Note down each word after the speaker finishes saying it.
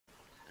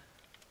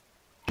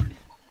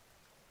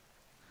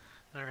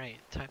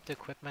Alright, time to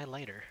equip my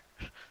lighter.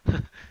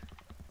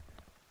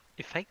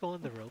 If I go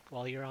on the rope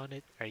while you're on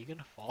it, are you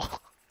gonna fall?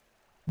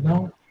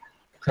 No,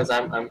 because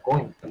I'm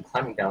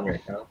climbing down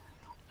right now.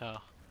 Oh.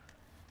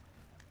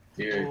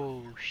 Dude,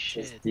 Oh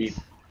this is shit. deep.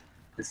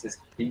 This is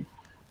deep.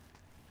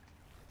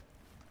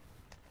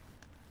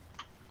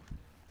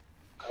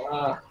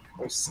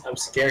 I'm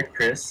scared,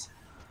 Chris.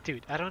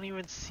 Dude, I don't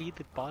even see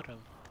the bottom.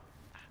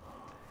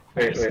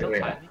 Are you Wait, wait, still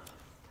wait. climbing?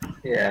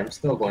 Yeah, I'm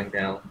still going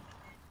down.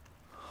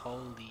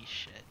 Holy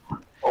shit.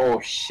 Oh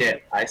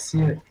shit! I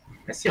see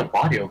a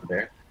body over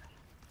there.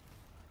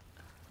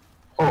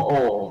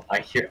 Oh, I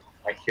hear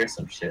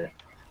some shit.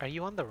 Are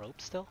you on the rope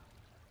still?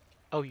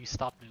 Oh, you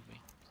stopped moving.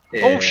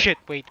 Oh Yeah. shit,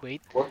 wait.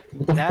 What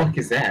the That fuck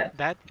is that?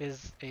 that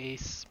is a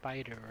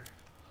spider.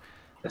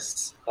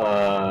 That's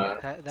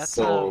That's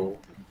so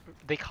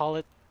they call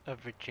it a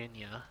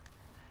Virginia.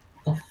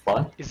 what the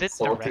fuck? Is it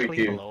So what do we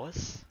directly do? below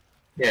us?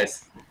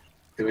 Yes.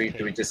 Do we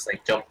Okay. just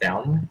like jump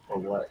down or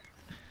what?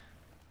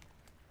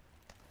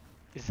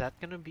 Is that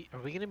gonna be, are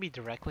we gonna be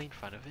directly in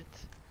front of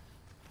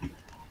it?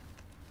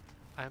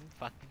 I'm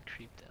fucking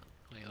creeped out.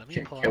 Wait, let me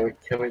Can, pull can out. we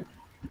can we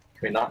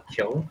can we not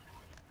kill it?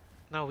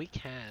 No, we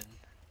can.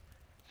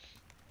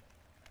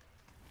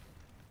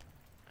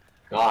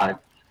 God. Are-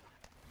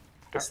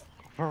 This,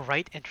 We're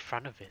right in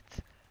front of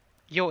it.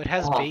 Yo, it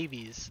has oh,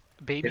 babies.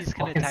 it Babies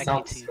can fucking attack me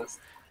sounds too.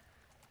 disgusting.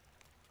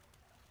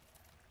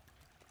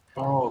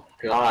 Oh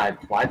God,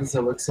 why does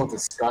it look so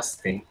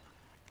disgusting?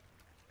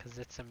 Cause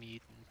it's a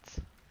mutant.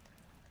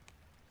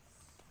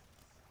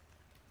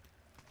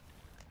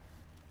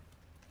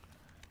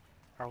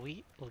 Are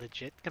we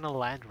legit gonna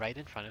land right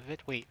in front of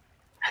it? Wait,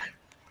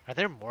 are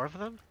there more of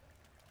them?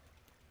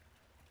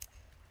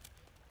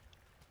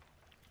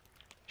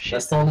 Shit.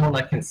 That's the only one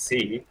I can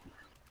see.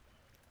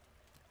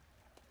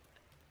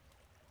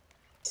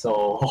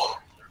 So,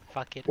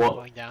 Fuck it, we're well,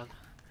 going down.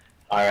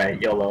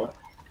 alright, YOLO.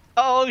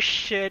 Oh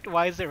shit,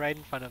 why is it right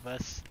in front of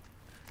us?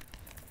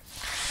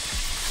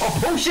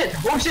 Oh shit!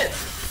 Oh shit!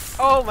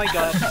 Oh my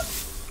god.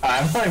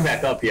 I'm climbing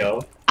back up,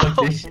 yo. Fuck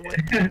Oh, this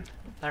shit.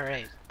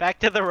 alright, back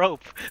to the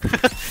rope.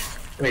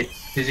 Wait,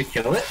 did you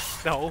kill it?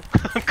 No,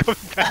 I'm coming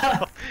back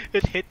up.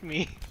 It hit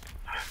me.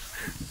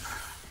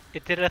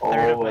 It did a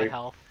third Oh of my my.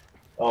 health.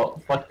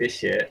 Oh, fuck this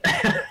shit.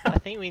 I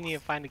think we need to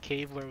find a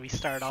cave where we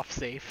start off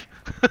safe.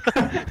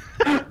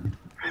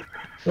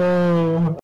 Oh.